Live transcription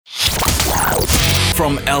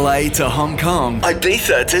From LA to Hong Kong,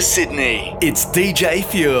 Ibiza to Sydney, it's DJ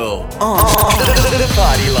Fuel on the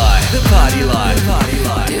Party Life. The Party Life. The Party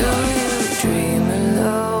Life. Do you dream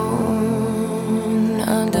alone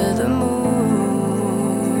under the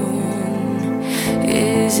moon?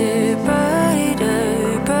 Is it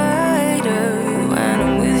brighter, brighter when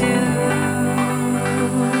I'm with you?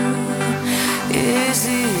 Is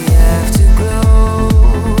the afterglow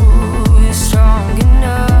strong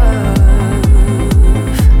enough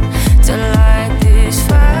to light this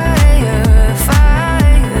fire,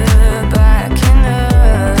 fire back in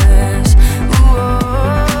us? Ooh,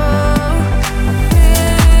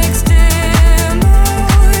 mixed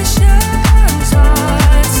emotions,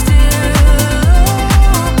 hearts still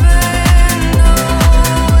open,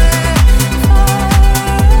 nowhere apart.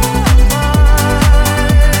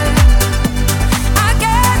 I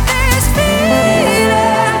get this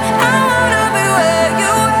feeling, I wanna be where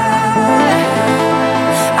you are.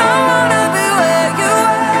 I wanna be where you are.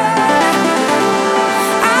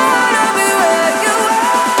 I wanna be where you are.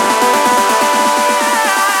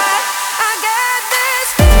 I get this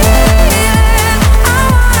feeling, I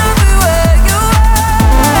wanna be where you are.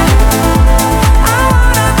 I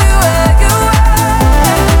wanna be where you are.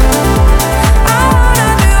 I wanna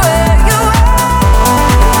be where you are.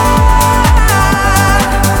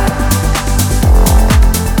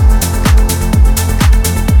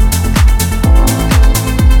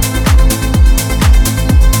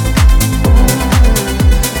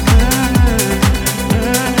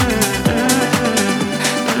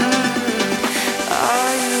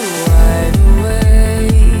 Are you wide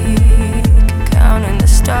awake, counting the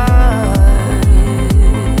stars,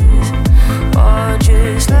 or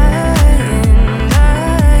just lying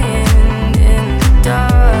in the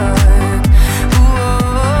dark?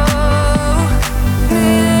 Ooh,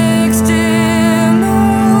 mixed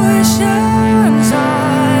emotions,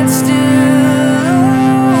 hearts still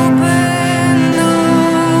open,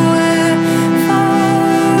 nowhere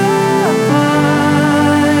apart.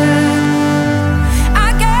 I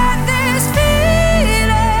get this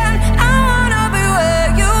feeling, I wanna be where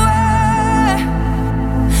you are.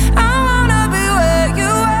 I wanna be where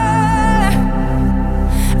you are.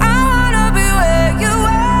 I wanna be where you are.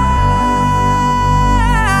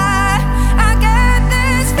 I get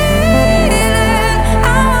this feeling, I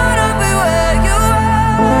wanna be where you are.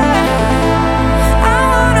 I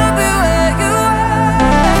wanna be where you are.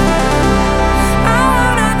 I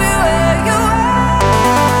wanna be where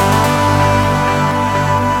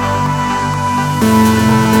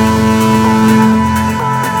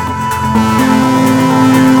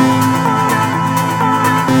you are.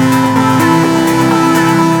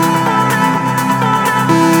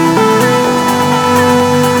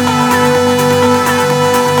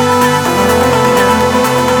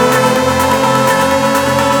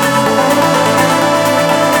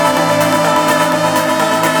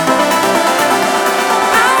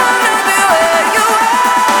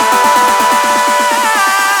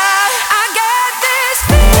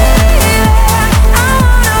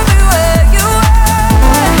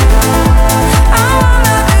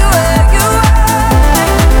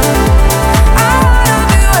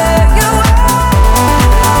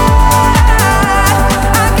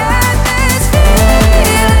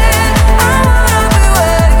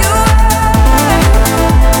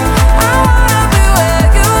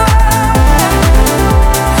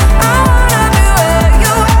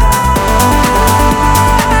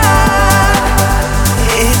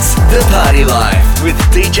 It's the Party Life with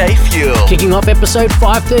DJ Fuel. Kicking off episode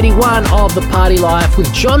 531 of The Party Life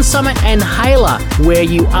with John Summit and Hayla, Where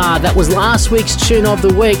You Are. That was last week's tune of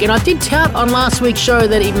the week, and I did tout on last week's show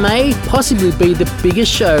that it may possibly be the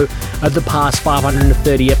biggest show of the past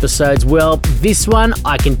 530 episodes. Well, this one,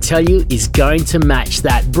 I can tell you, is going to match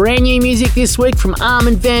that. Brand new music this week from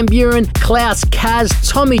Armin van Buuren, Klaus Kaz,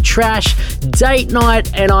 Tommy Trash, Date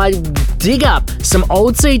Night, and I dig up some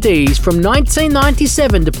old CDs from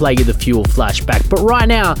 1997 to play you the Fuel flashback. But right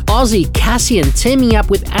now, Aussie Cassian teaming up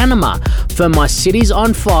with Anima for My City's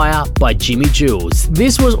on Fire by Jimmy Jules.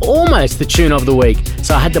 This was almost the tune of the week,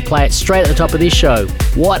 so I had to play it straight at the top of this show.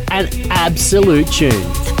 What an absolute tune.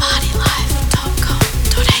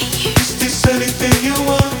 thepartylife.com.au. Is this anything you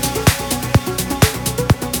want?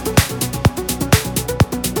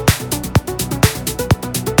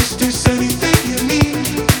 Is this anything you need?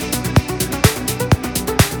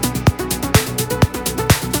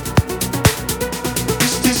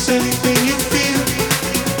 Is this anything you feel?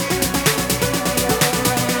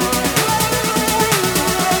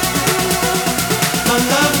 My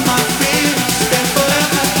love, my feelings, stand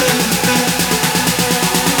forever, stand.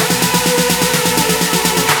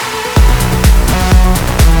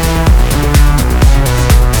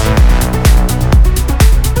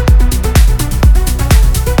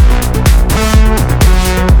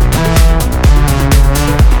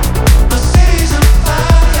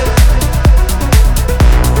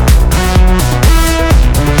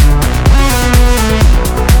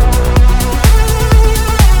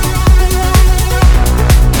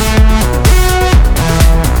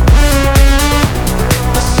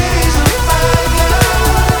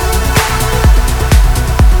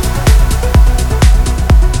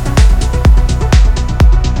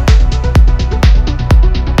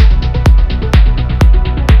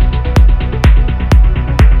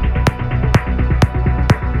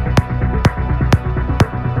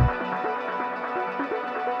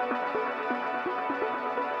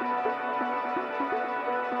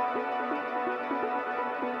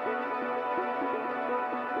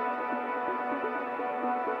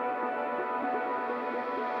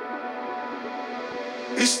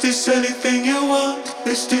 Is this anything you want?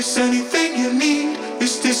 Is this anything you need?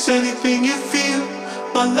 Is this anything you feel?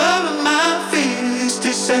 My love and my fear. Is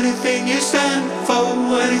this anything you stand for?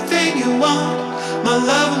 Anything you want? My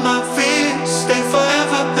love and my fear. Stay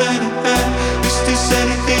forever hand in hand. Is this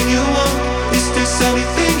anything you want? Is this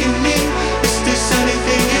anything you need? Is this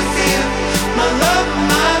anything you feel? My love and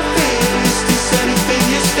my fear. Is this anything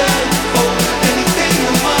you stand for? Anything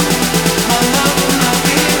you want? My love and my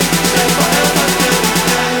fear. Stay forever hand in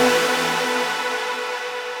hand.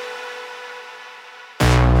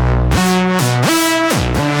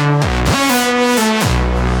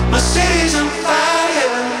 My city's on fire.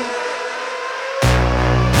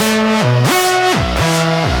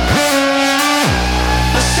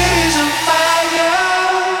 My city's on fire. My city's on fire.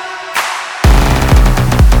 My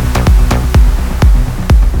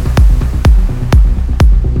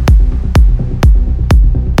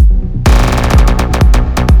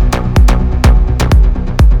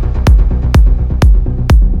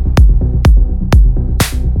city's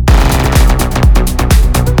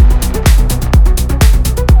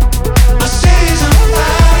on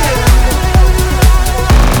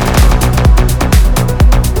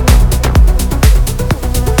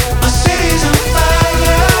fire. My city's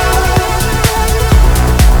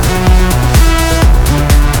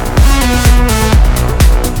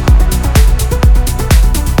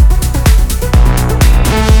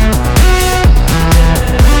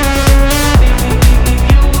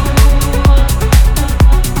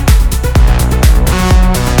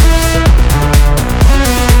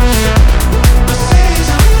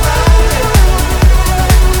on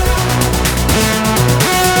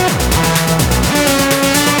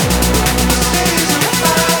fire.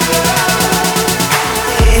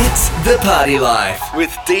 It's The Party Life with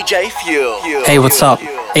DJ Fuel. Hey, what's up?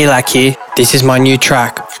 Alak here. This is my new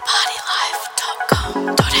track.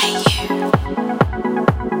 thepartylife.com.au.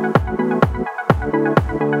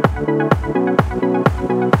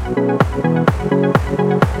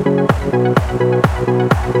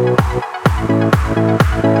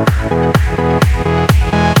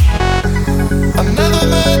 I'm never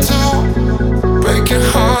meant to break your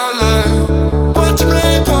heart like watch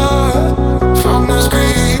me part from the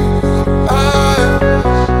screen.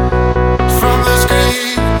 From the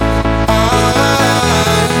screen.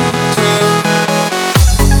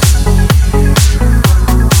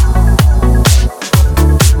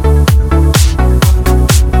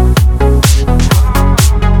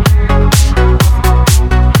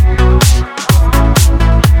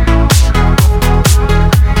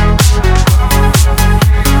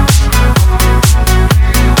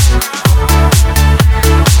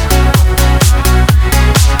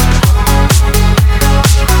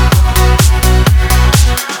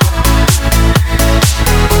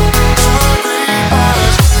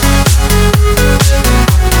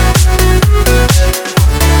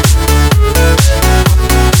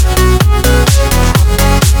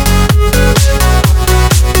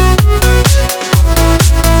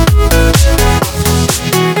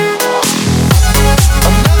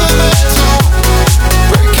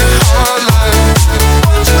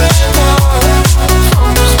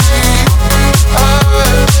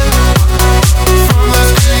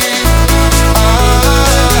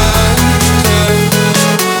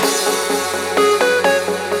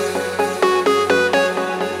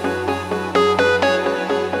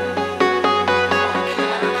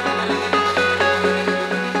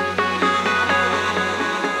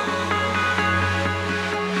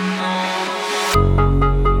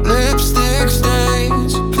 Lipstick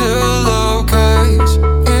stains, pillowcase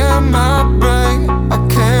in my brain. I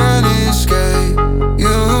can't escape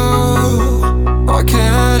you. I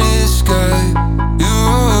can't escape you.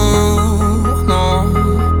 No.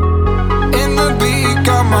 In the beat,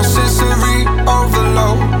 got my sensory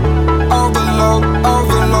overload, overload,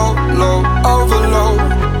 overload, load, overload.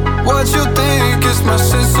 What you think is my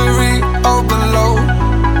sensory overload,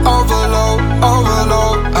 overload,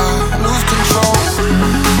 overload. I lose control.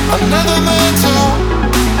 I'm never meant to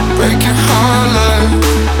break your heart like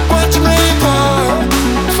watch me part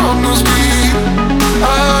from the screen.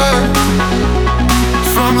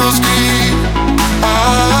 From the screen.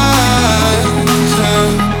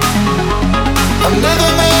 I'm never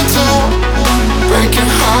meant to break your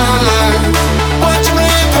heart like watch me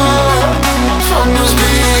part from the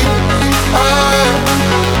screen.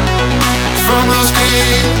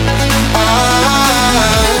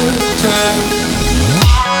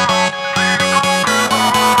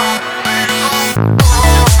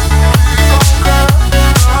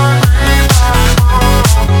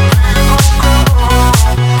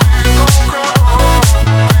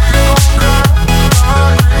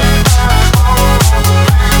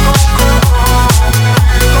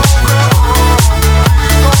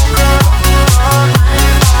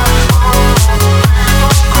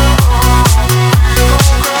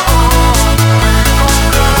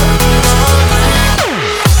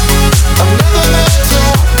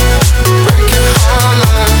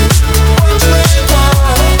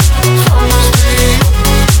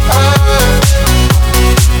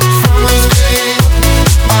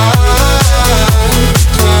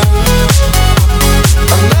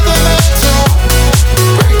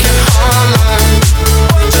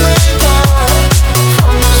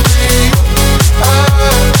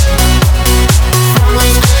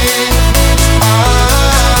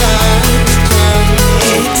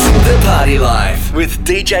 with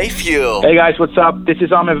DJ Fuel. Hey guys, what's up? This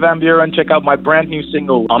is Armin van Buren. Check out my brand new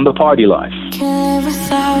single, On the Party Life. Can't live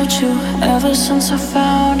without you, ever since I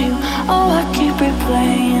found you. Oh, I keep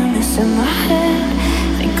replaying this in my head.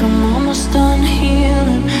 Think I'm almost done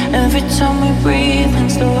healing. Every time we breathe,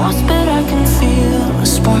 it's the lost, but I can feel a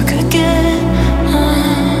spark again.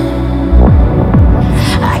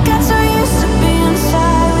 I got so used to being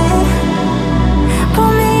silent.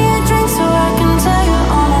 Pour me a drink so I can tell you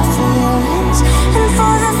all my feelings. And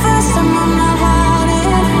for the first time I'm not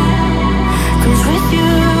hiding, 'cause with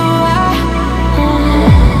you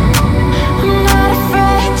I'm not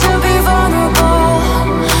afraid to be vulnerable.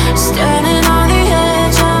 Standing on the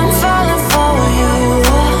edge, I'm falling for you.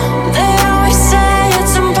 They always say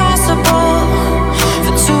it's impossible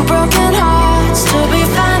for two broken hearts to be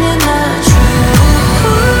finding the truth.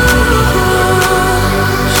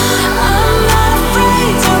 I'm not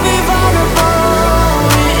afraid to be vulnerable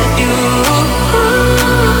with you.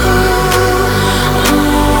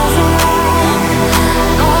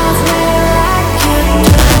 Love me like you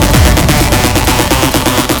do.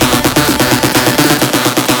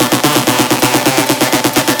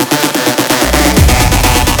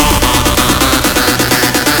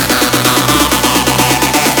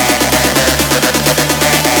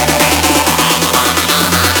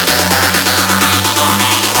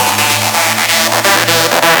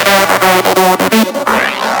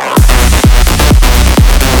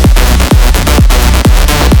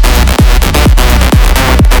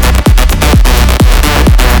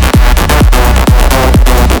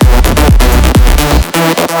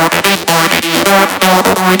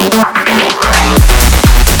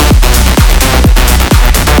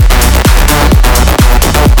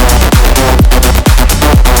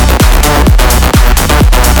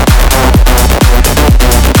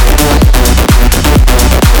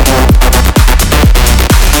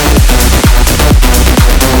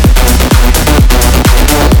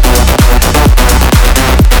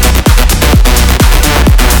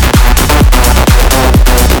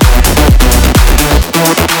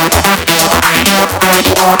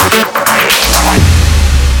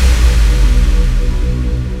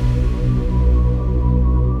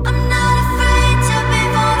 I'm not afraid to be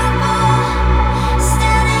vulnerable.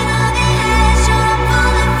 Standing on the edge, I'm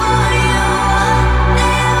falling for you.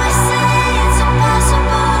 They always say it's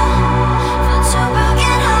impossible for two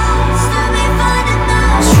broken hearts to be finding the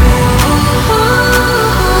truth.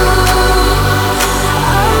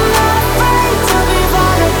 I'm not afraid to be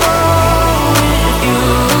vulnerable with you.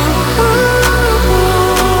 When you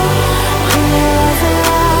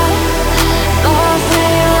love me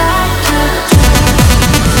like you do.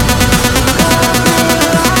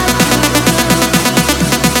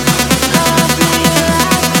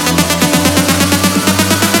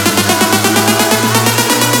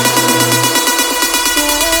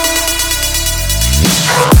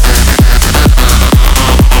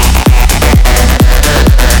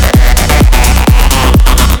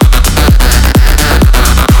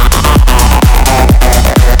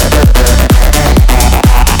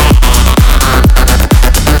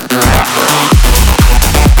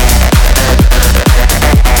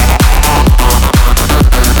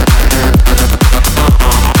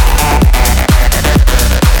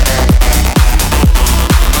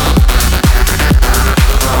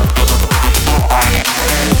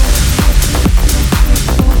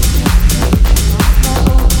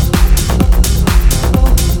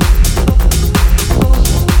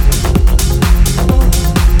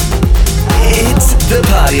 It's The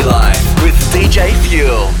Party Life with DJ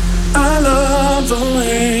Fuel. I love the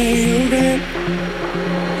way you did.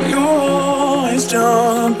 You always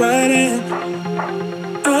jump right in.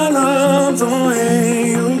 I love the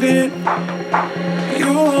way you did.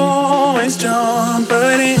 You always jump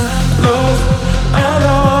right in. Love, I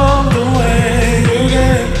love the way you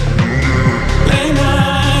get. Late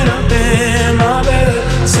night up in my bed,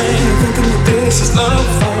 saying, thinking that this is love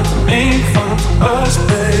for me, for us,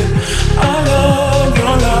 babe. I love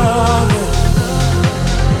your love.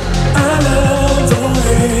 I love the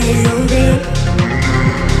way you get.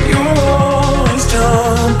 You always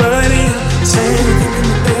jump right in, saying, thinking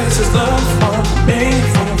that this is love for me,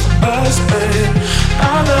 for us, babe. I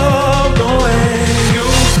love the way you.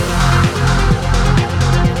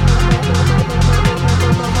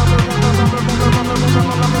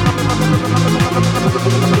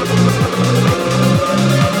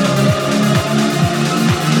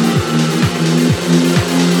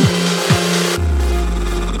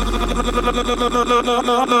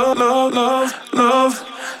 Love,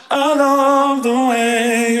 I love the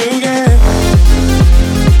way you get.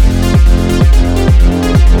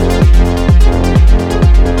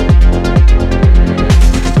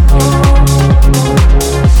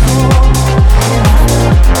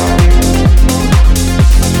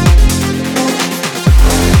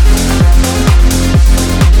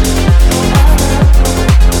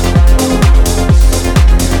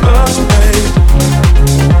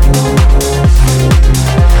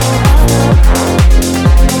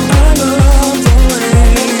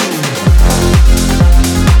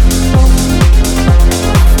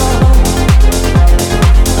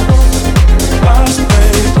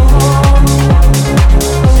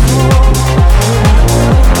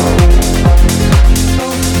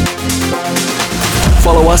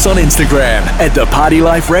 us on Instagram at The Party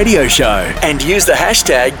Life Radio Show and use the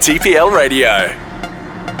hashtag TPL Radio.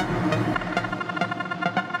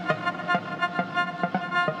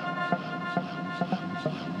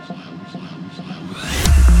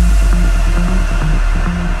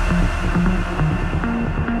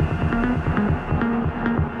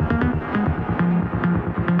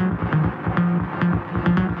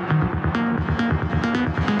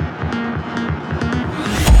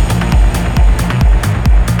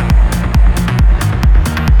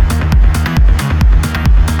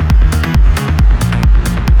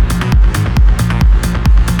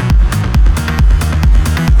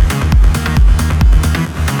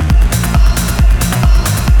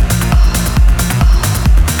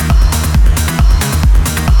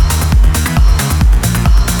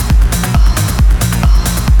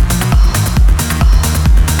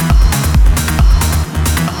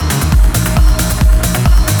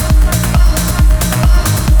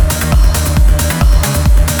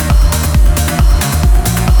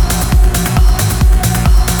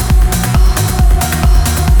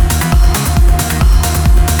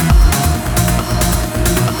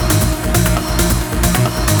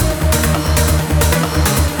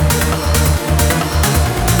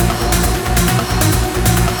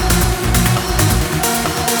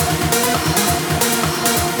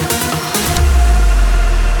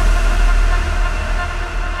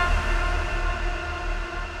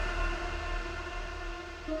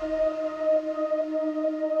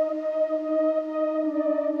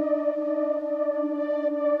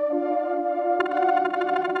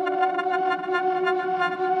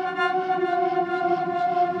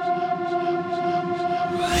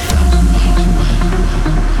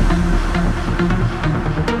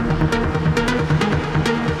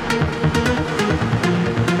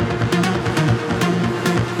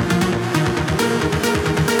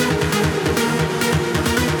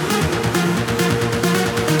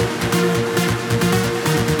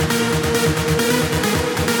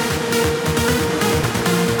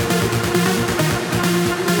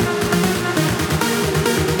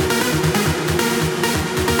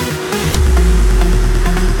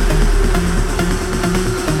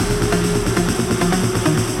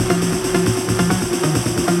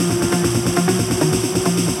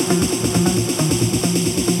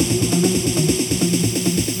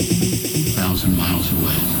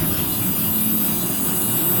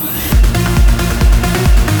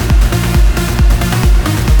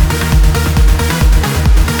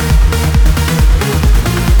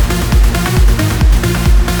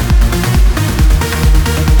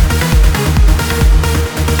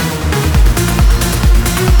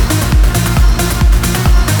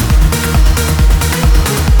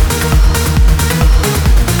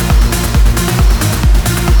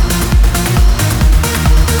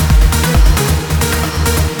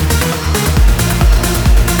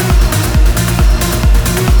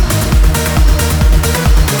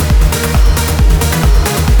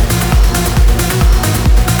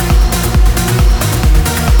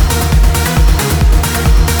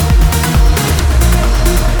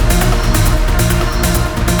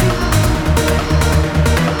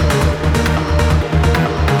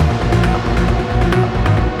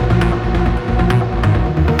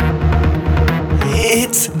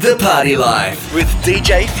 The Party Life with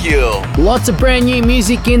DJ Fuel. Lots of brand new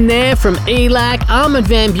music in there from Elak, Armin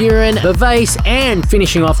van Buuren, Bavase, and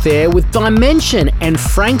finishing off there with Dimension and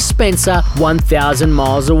Frank Spencer, 1,000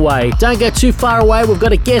 Miles Away. Don't go too far away, we've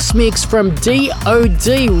got a guest mix from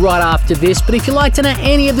D.O.D right after this, but if you'd like to know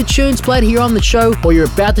any of the tunes played here on the show, or you're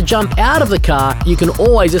about to jump out of the car, you can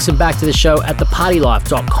always listen back to the show at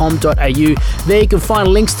thepartylife.com.au. There you can find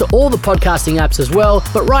links to all the podcasting apps as well,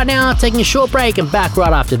 but right now, taking a short break and back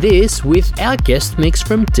right after this with our guest mix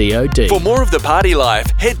from D.O.D. For more of The Party Life,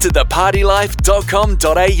 head to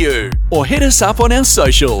thepartylife.com.au or hit us up on our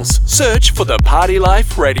socials. Search for The Party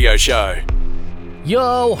Life Radio Show.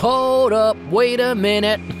 Yo, hold up, wait a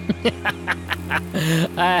minute.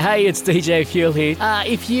 Hey, it's DJ Fuel here.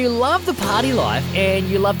 If you love The Party Life and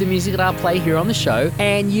you love the music that I play here on the show,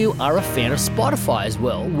 and you are a fan of Spotify as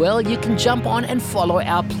well, you can jump on and follow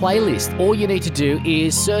our playlist. All you need to do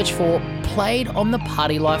is search for Played on The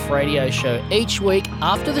Party Life Radio Show. Each week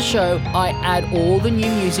after the show, I add all the new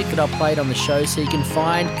music that I played on the show so you can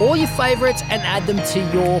find all your favorites and add them to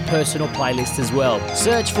your personal playlist as well.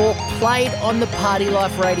 Search for Played on The Party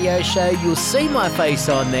Life Radio Show. You'll see my face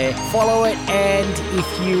on there. Follow it, and if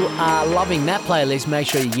you are loving that playlist, make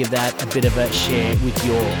sure you give that a bit of a share with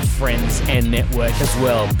your friends and network as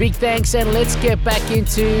well. Big thanks, and let's get back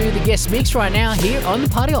into the guest mix right now here on The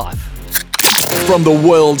Party Life. From the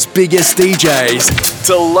world's biggest DJs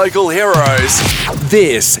to local heroes.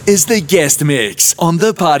 This is the guest mix on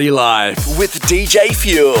The Party Life with DJ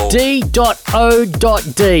Fuel.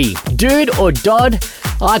 D.O.D. Dude or Dod?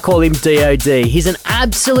 I call him D.O.D. He's an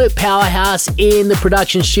absolute powerhouse in the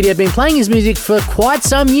production studio. Been playing his music for quite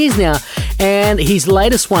some years now, and his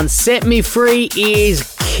latest one, Set Me Free,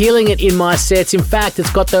 is killing it in my sets. In fact,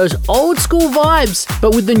 it's got those old school vibes,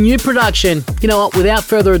 but with the new production. You know what, without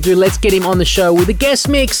further ado, let's get him on the show with a guest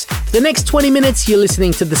mix. For the next 20 minutes, you're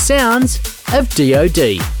listening to the sounds of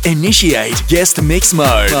D.O.D. Initiate guest mix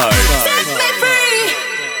mode. Set me free,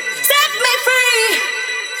 set me free,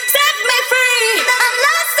 set me free. I'm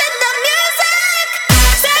lost in the music.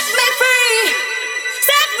 Set me free,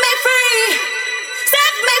 set me free,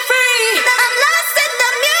 set me free. I'm lost in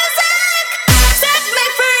the music. Set me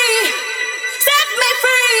free, set me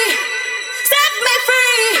free, set me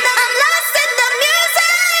free. I'm lost in the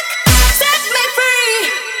music. Set me free,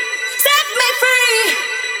 set me free,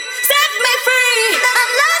 set me free.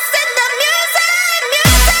 I'm lost in the music,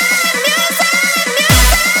 music, music.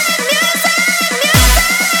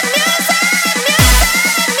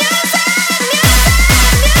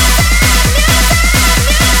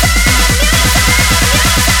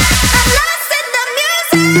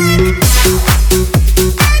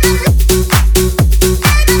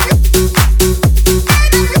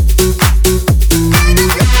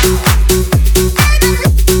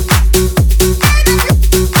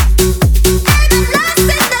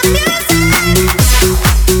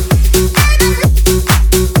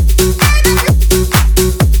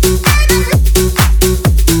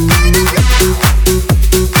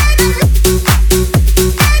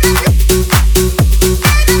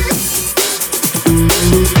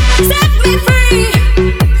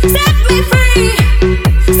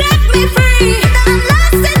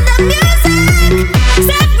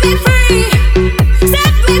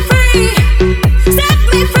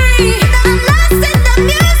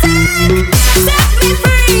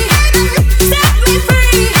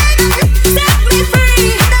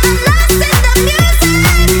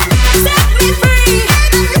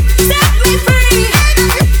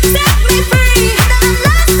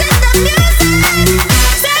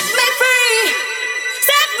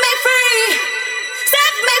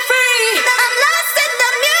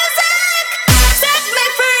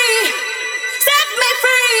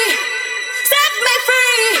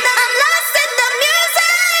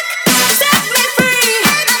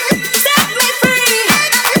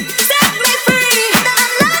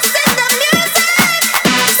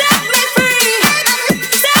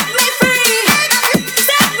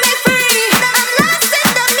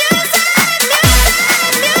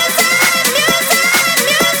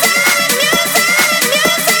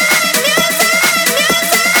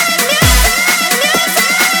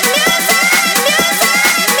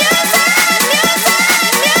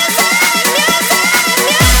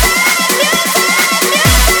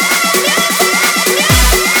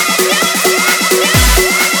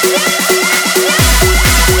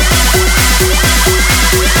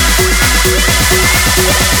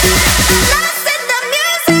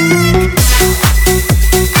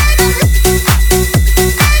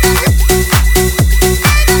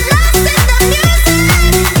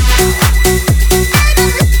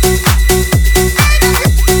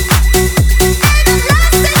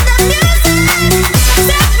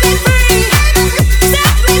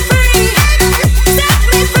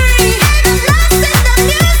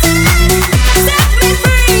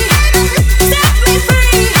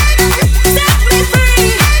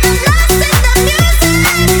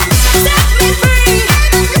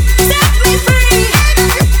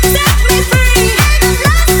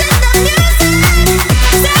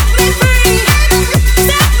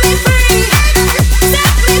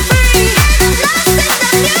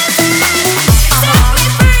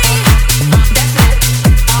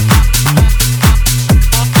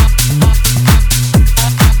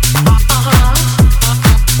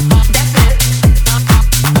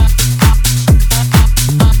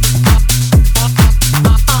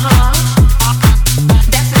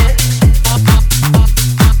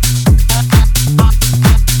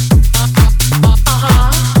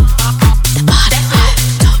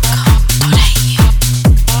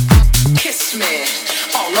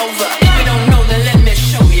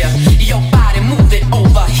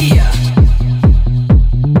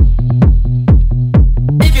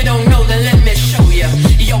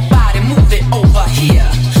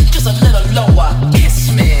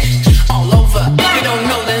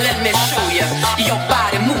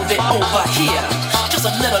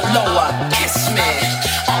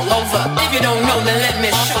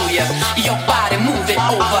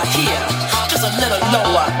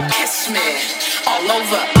 all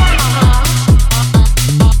over.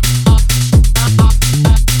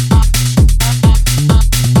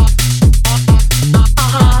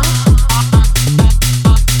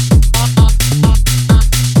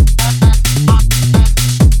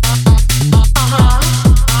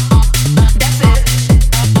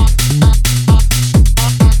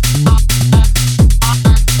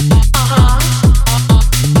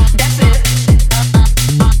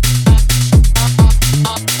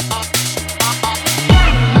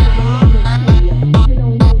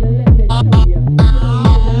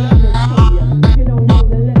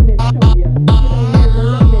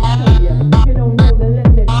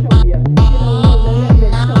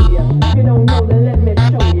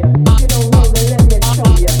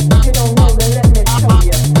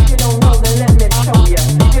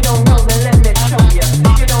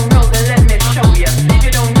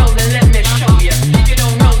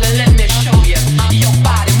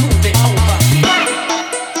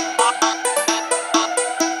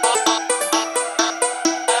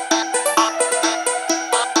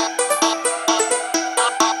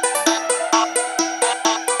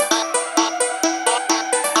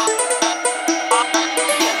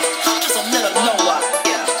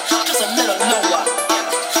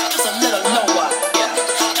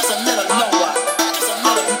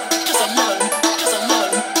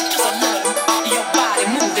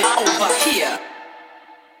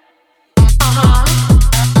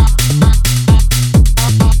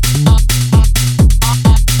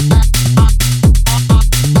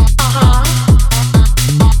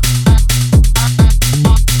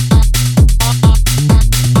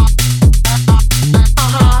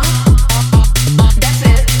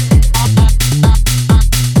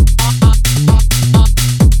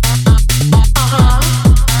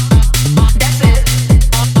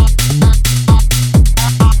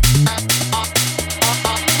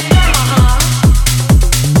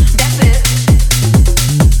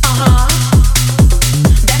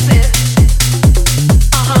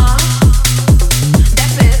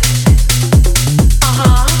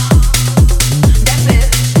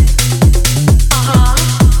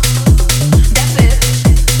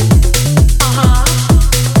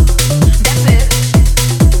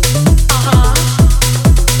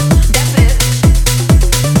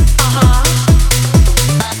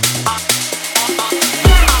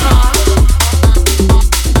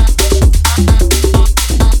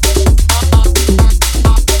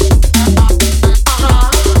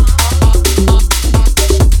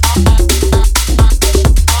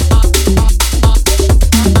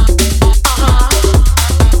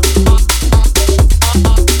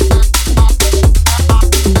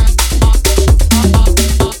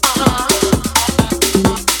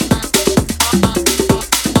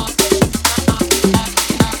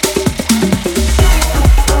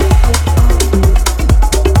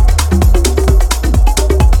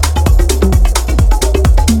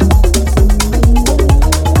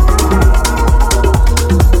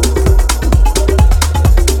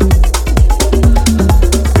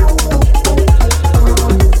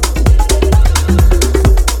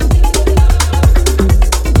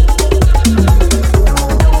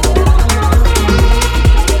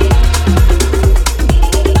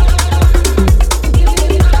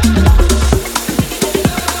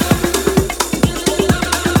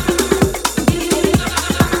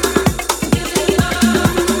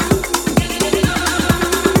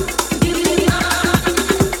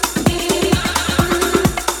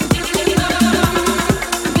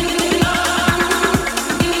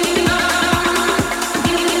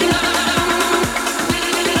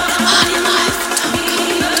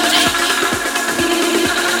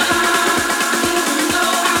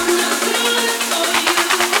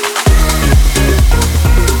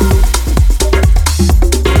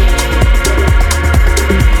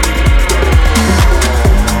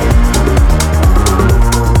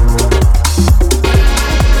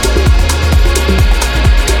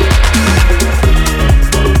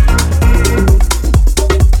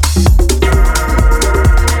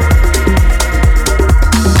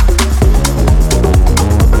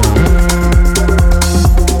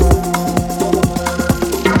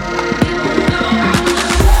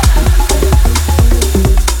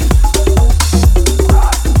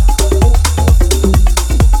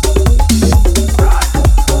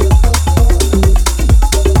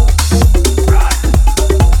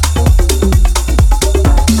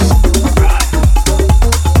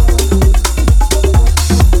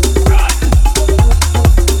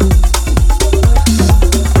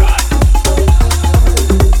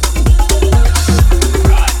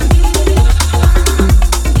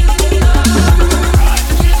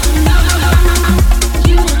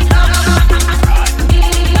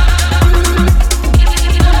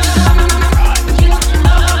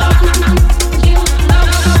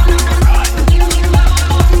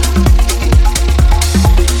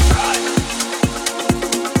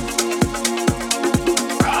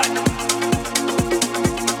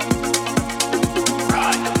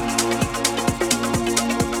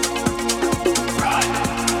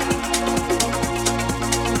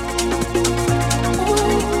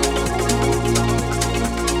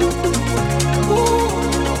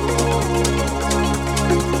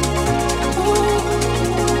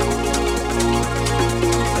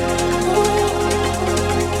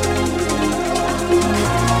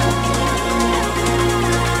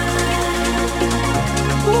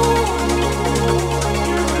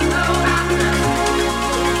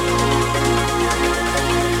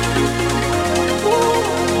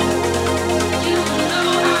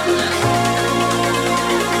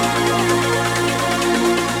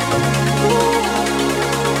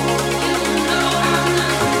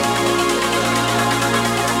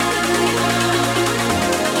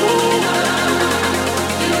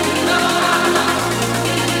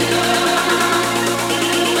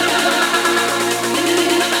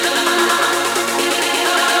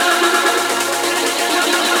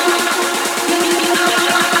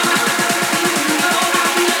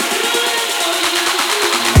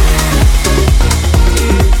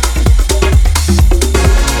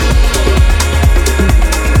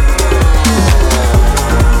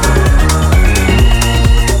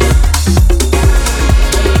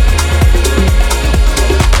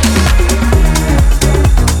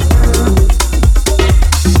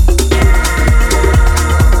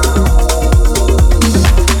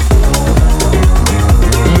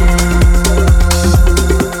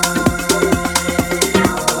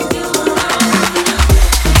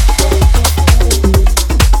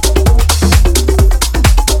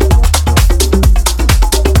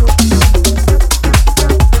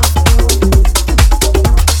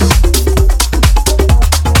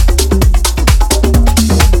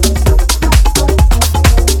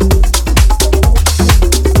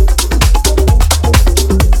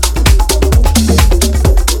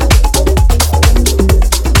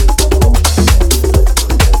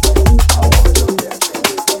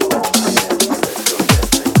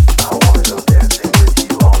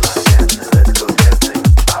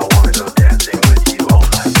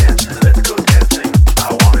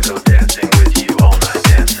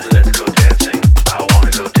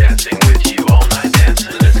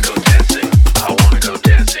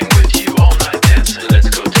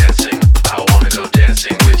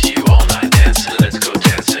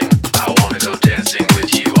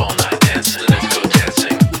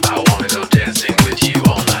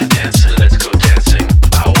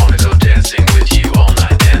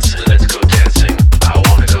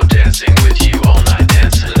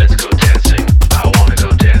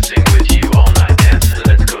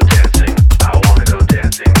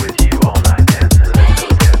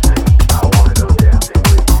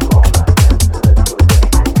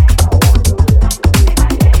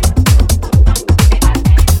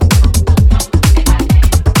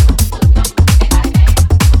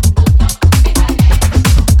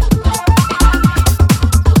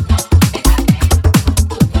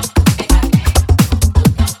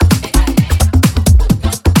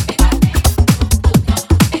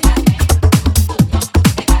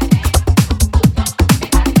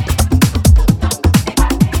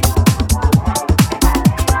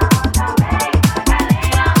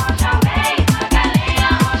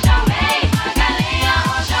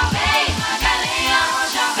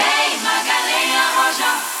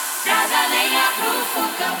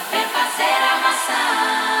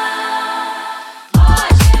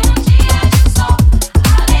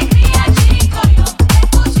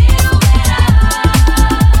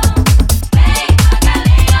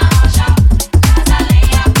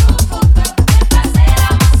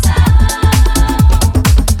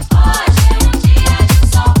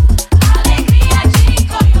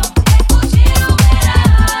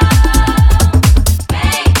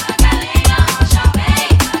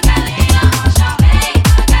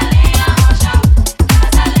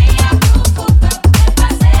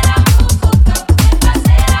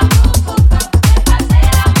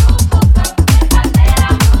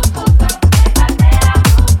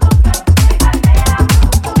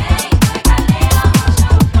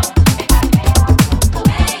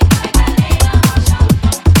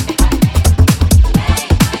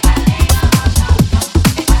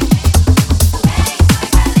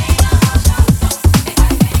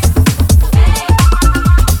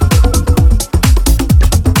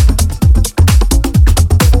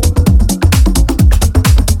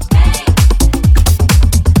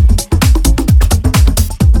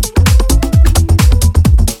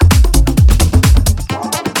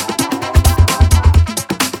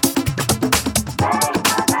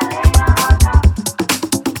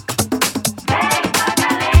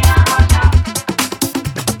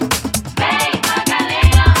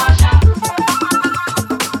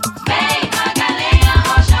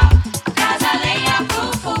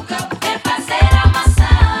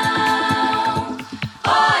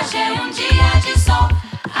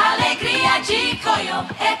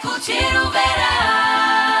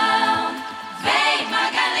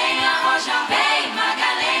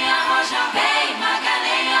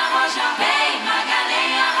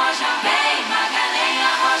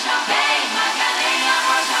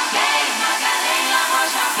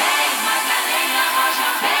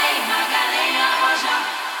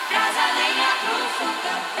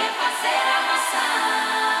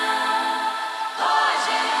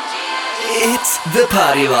 It's The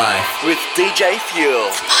Party Life with DJ Fuel.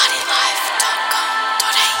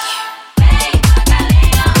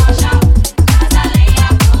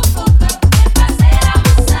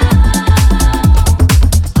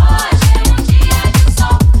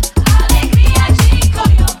 Alegria de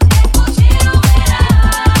colhão, curtir o verão.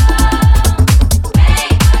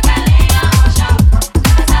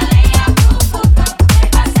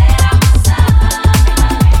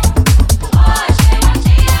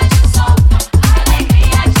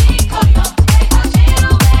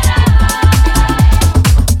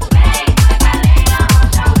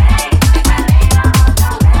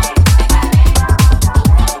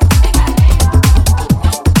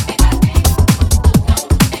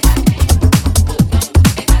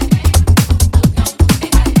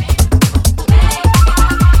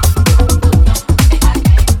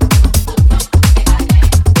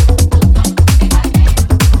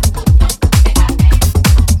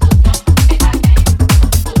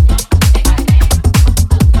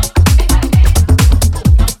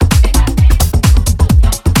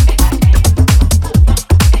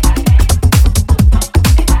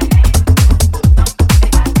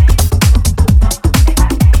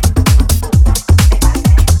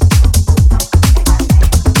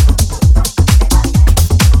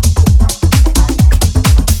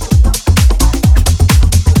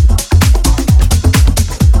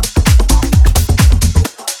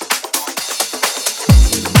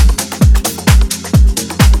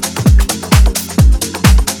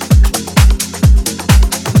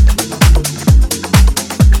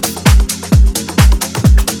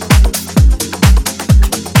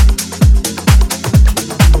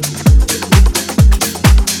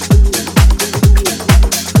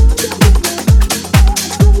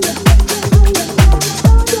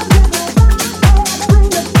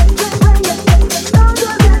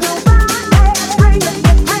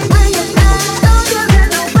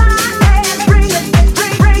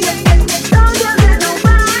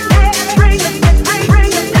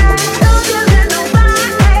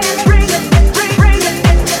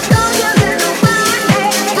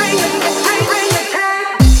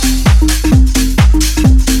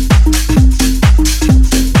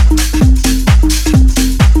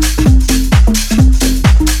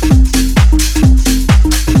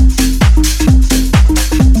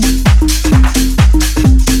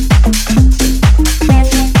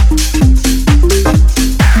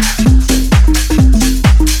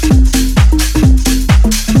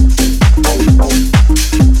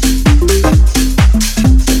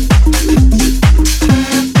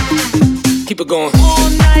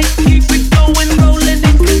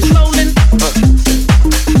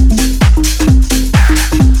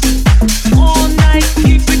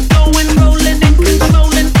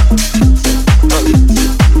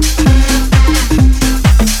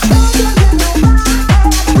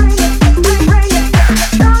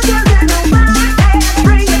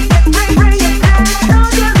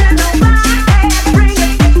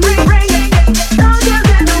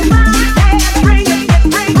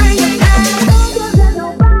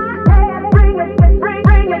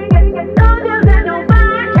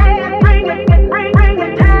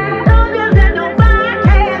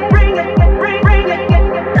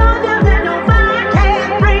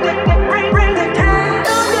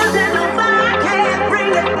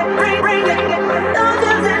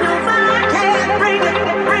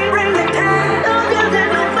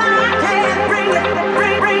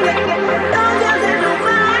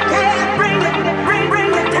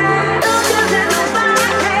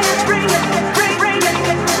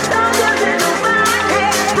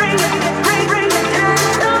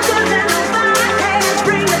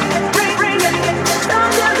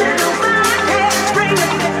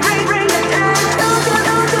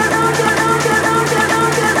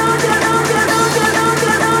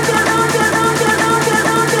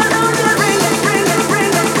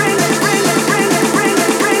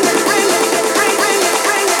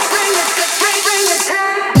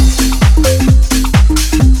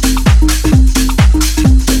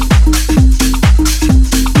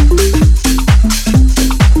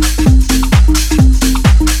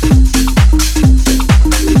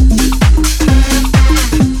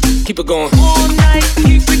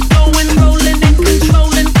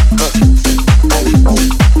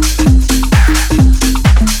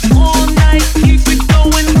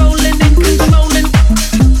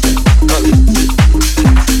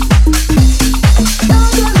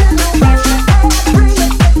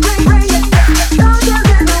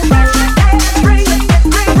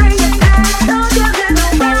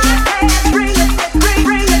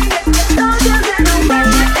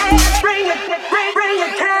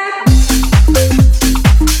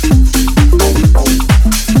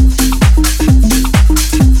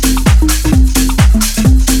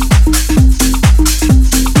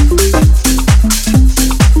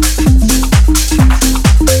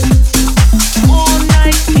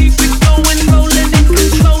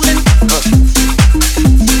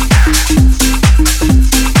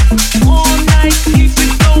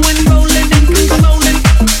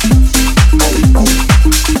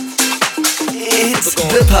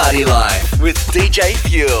 DJ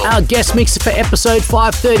Fuel. Our guest mixer for episode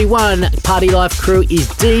 531, Party Life crew, is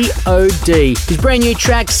D.O.D. His brand new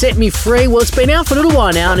track, Set Me Free, well, it's been out for a little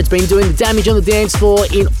while now and it's been doing the damage on the dance floor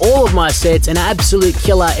in all of my sets. An absolute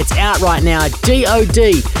killer. It's out right now.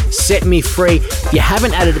 D.O.D. Set Me Free. If you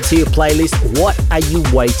haven't added it to your playlist, what are you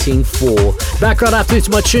waiting for? Back right after this,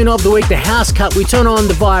 my tune of the week, the House Cut. We turn on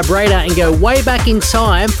the vibrator and go way back in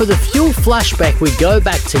time for the Fuel flashback. We go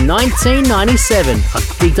back to 1997.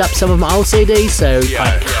 I've digged up some of my old CDs, so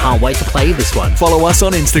I can't wait to play this one. Follow us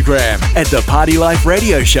on Instagram at The Party Life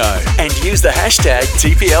Radio Show and use the hashtag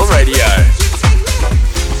TPL Radio.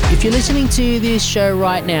 If you're listening to this show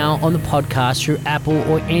right now on the podcast through Apple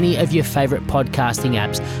or any of your favorite podcasting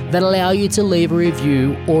apps that allow you to leave a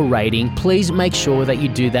review or rating, please make sure that you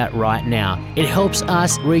do that right now. It helps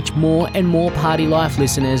us reach more and more Party Life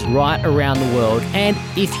listeners right around the world. And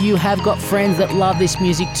if you have got friends that love this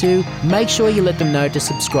music too, make sure you let them know to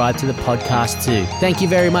subscribe to the podcast too. Thank you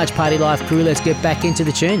very much, Party Life crew. Let's get back into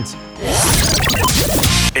the tunes.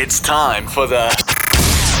 It's time for the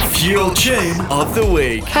Fuel Tune of the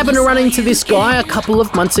Week. Happened to run into this guy a couple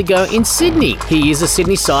of months ago in Sydney. He is a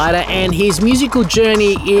Sydney-sider and his musical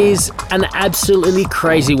journey is an absolutely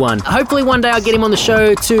crazy one. Hopefully one day I'll get him on the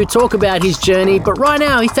show to talk about his journey, but right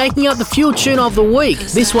now he's taking out the Fuel Tune of the Week.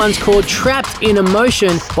 This one's called Trapped in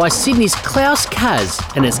Emotion by Sydney's Klaus Kaz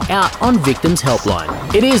and it's out on Victims Helpline.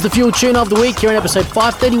 It is the Fuel Tune of the Week here on episode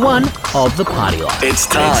 531 of The Party Life. It's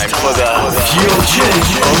time for the Fuel Tune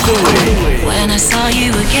of the Week. When I saw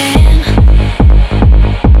you again,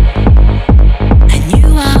 I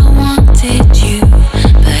knew I wanted you,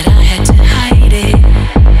 but I had to hide it.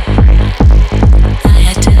 I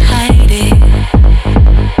had to hide it,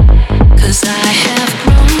 'cause I have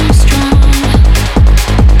grown strong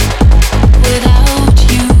without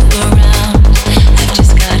you around. I've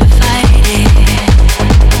just gotta fight it.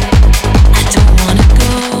 I don't wanna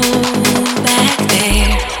go back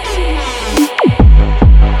there.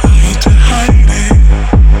 I hate to hide it.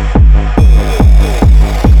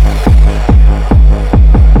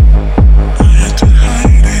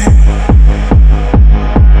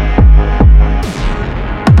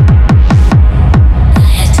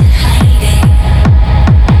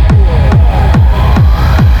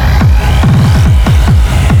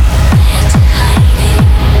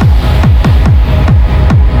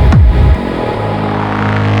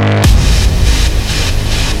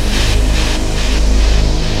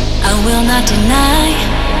 Deny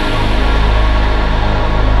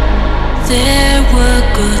there were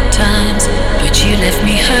good times, but you left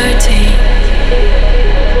me hurting.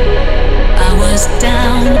 I was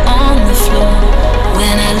down on the floor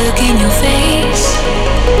when I look in your face.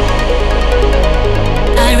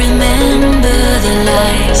 I remember the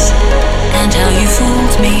lies and how you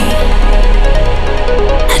fooled me.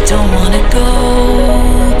 I don't wanna go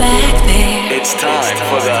back there. It's time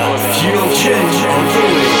for the Fuel Tune of the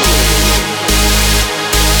Week.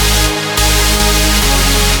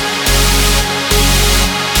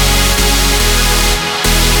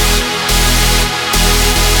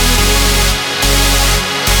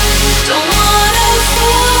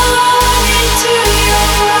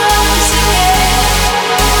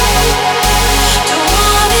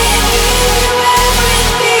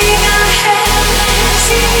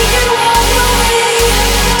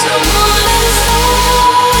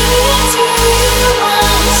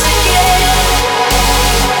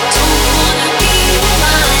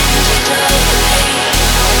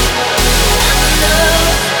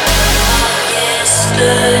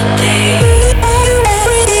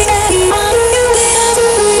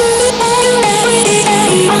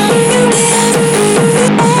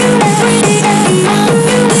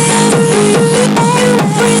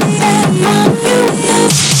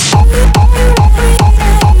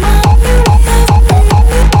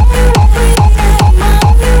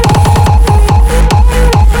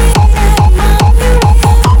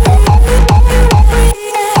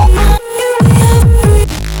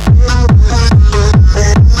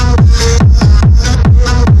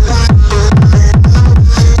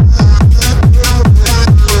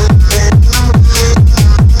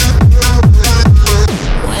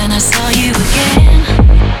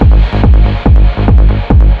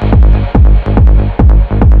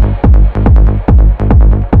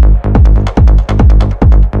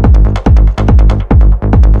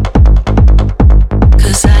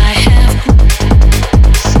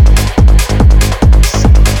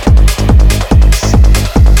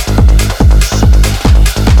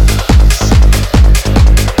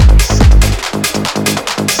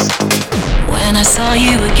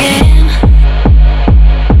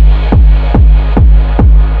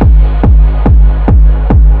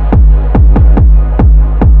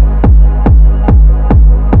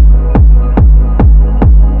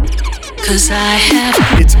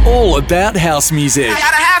 all about house music.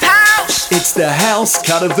 Gotta have house It's the house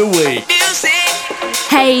cut of the week. music.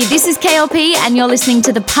 Hey, this is KLP and you're listening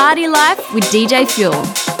to The Party Life with DJ Fuel.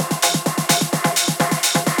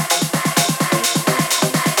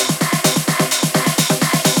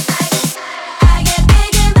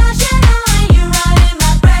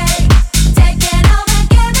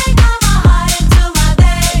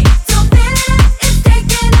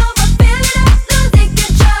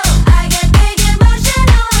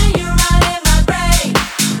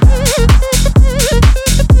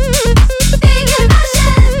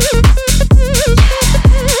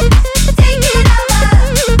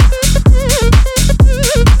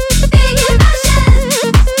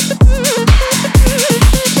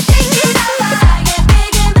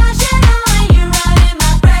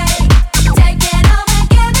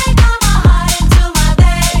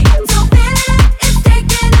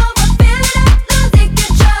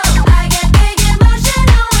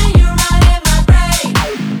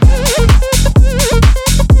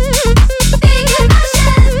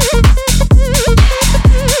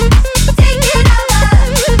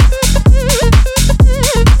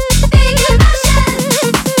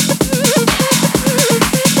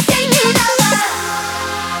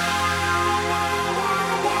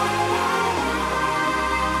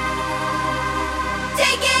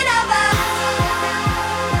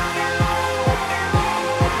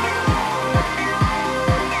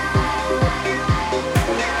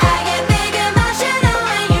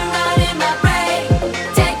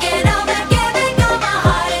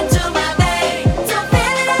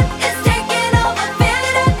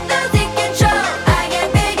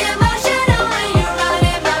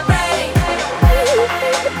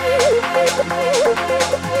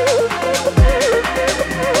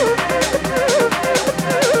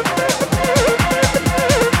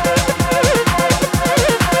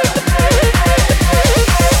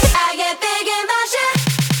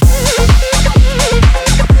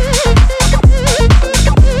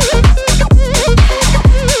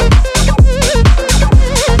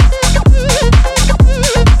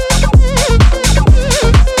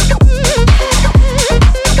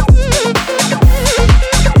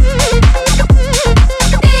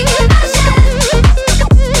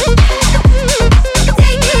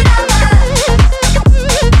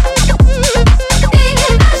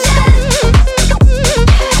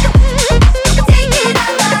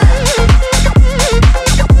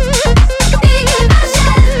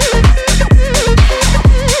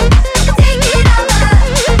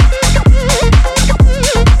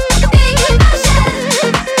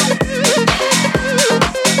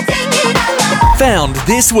 Found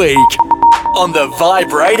this week on the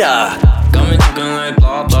Vibrator. Got me looking like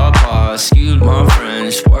blah blah blah. Excuse my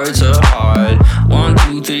French, words are hard. 1,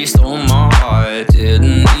 2, 3, stole my heart.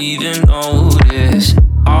 Didn't even notice.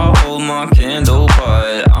 I hold my candle,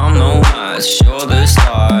 but I'm no match. You're the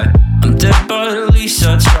star. I'm dead, but at least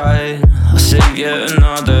I tried. I'll save yet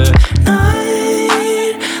another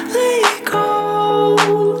nightly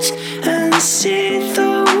goes and see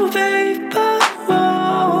through paper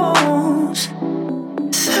walls.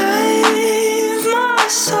 Save my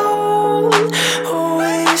soul.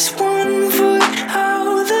 Always 1 foot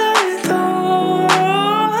out the door.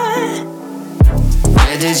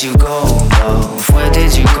 Where did you go, love? Where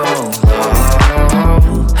did you go,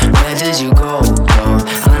 love? Where did you go,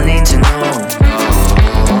 love? I need to know,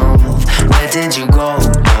 love. Where did you go,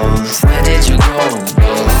 love? Where did you go,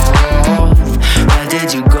 love? Where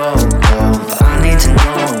did you go, love? I need to know,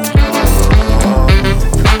 love.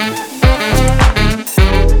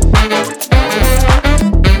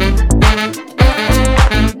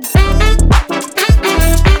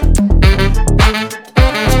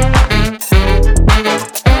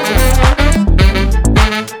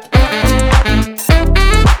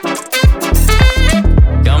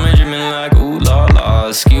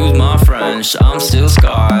 Excuse my French, I'm still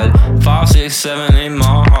scarred. 5, 6, 7 in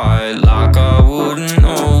my heart, like I wouldn't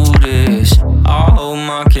notice. I'll hold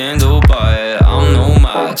my candle, but I'm no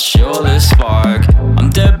match. You're the spark. I'm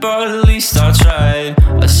dead, but at least I tried.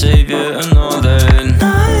 I save you another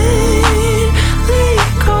nightly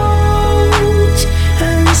goes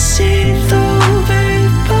and see through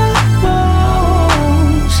paper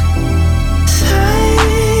walls.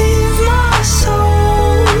 Save my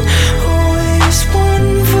soul. Always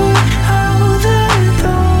 1 foot out the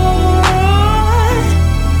door.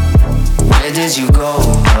 Where did you go,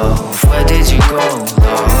 love? Where did you go,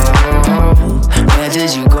 love? Where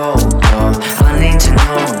did you go, love? I need to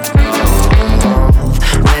know, love.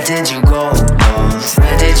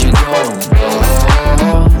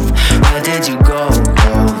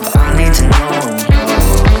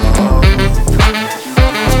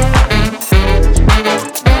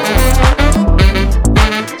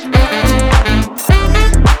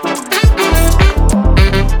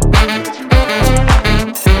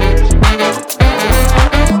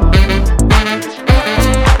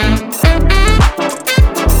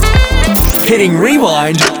 Hitting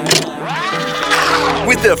rewind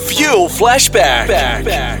with the Fuel Flashback.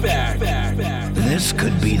 This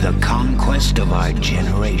could be the conquest of our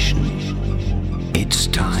generation. It's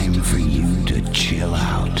time for you to chill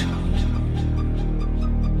out.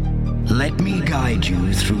 Let me guide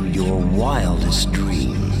you through your wildest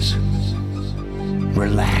dreams.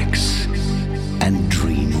 Relax and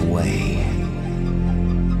dream away.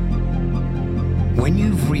 When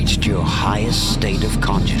you've reached your highest state of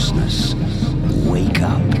consciousness, wake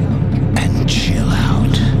up and chill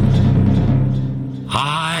out.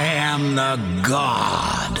 I am the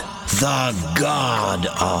God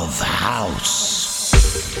of house.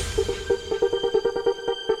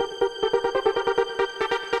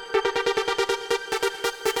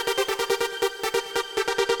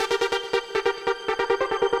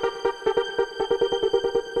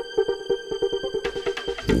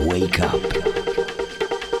 Wake up.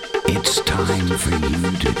 It's time for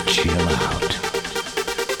you to chill out.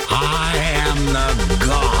 I am the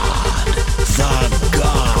God of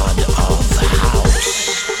house.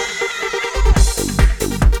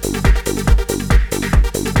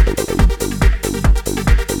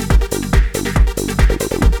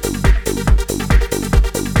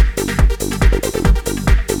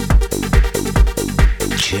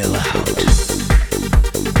 Chill out.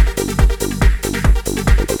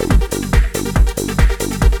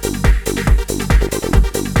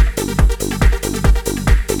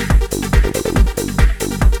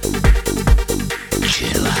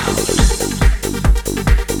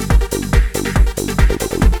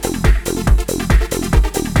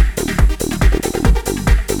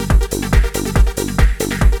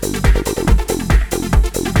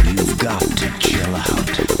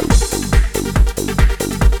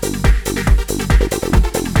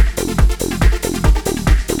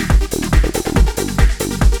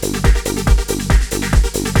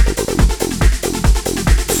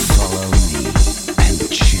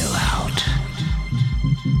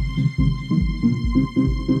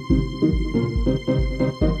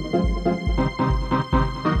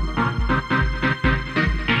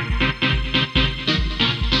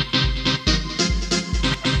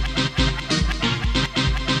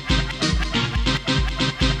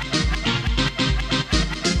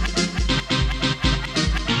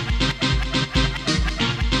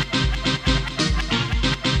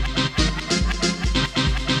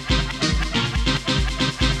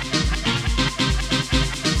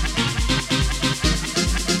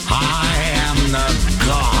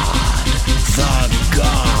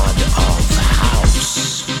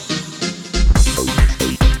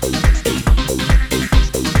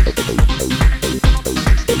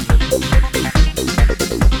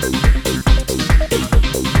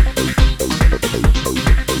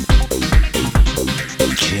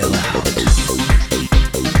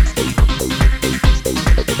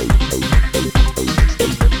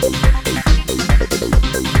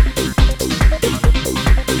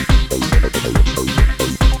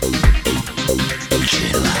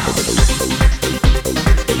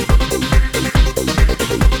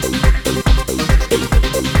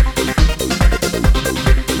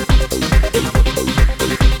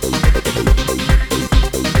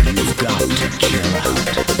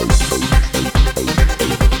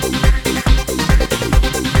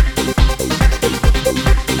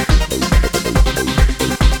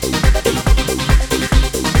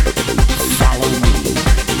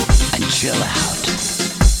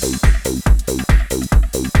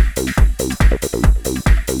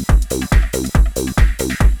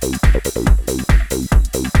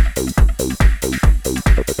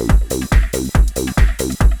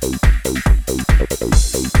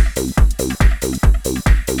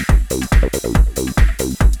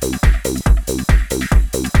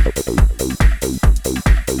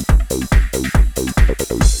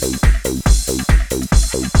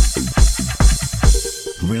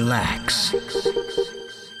 Relax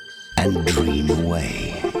and dream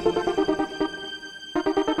away.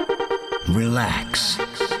 Relax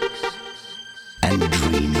and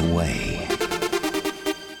dream away.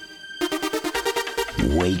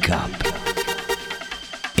 Wake up.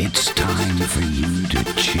 It's time for you to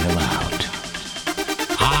chill out.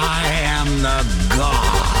 I am the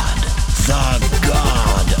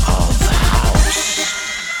God of house.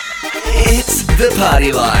 It's the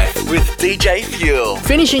Party Life with DJ Fuel.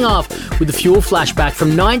 Finishing off with the Fuel flashback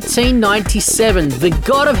from 1997, The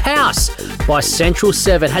God of House by Central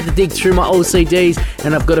 7. Had to dig through my old CDs,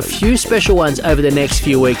 and I've got a few special ones over the next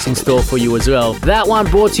few weeks in store for you as well. That one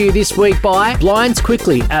brought to you this week by Blinds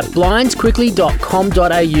Quickly at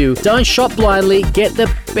blindsquickly.com.au. Don't shop blindly, get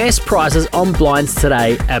the best prices on blinds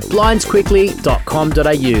today at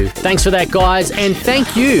blindsquickly.com.au. Thanks for that, guys, and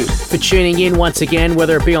thank you for tuning in once again,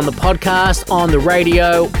 whether it be on the podcast, on the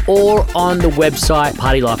radio, or on the website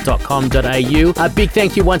partylife.com.au. A big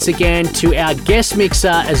thank you once again to our guest mixer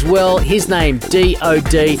as well, his name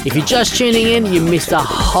D.O.D. If you're just tuning in, you missed a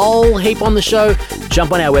whole heap on the show.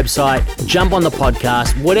 Jump on our website, jump on the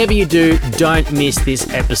podcast, whatever you do, don't miss this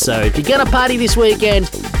episode. If you're gonna party this weekend,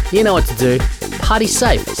 you know what to do. Party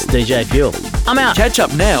safe. It's DJ Fuel. I'm out. Catch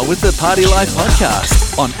up now with the Party Life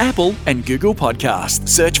podcast on Apple and Google Podcasts.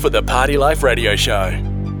 Search for the Party Life Radio Show.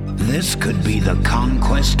 This could be the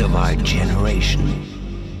conquest of our generation.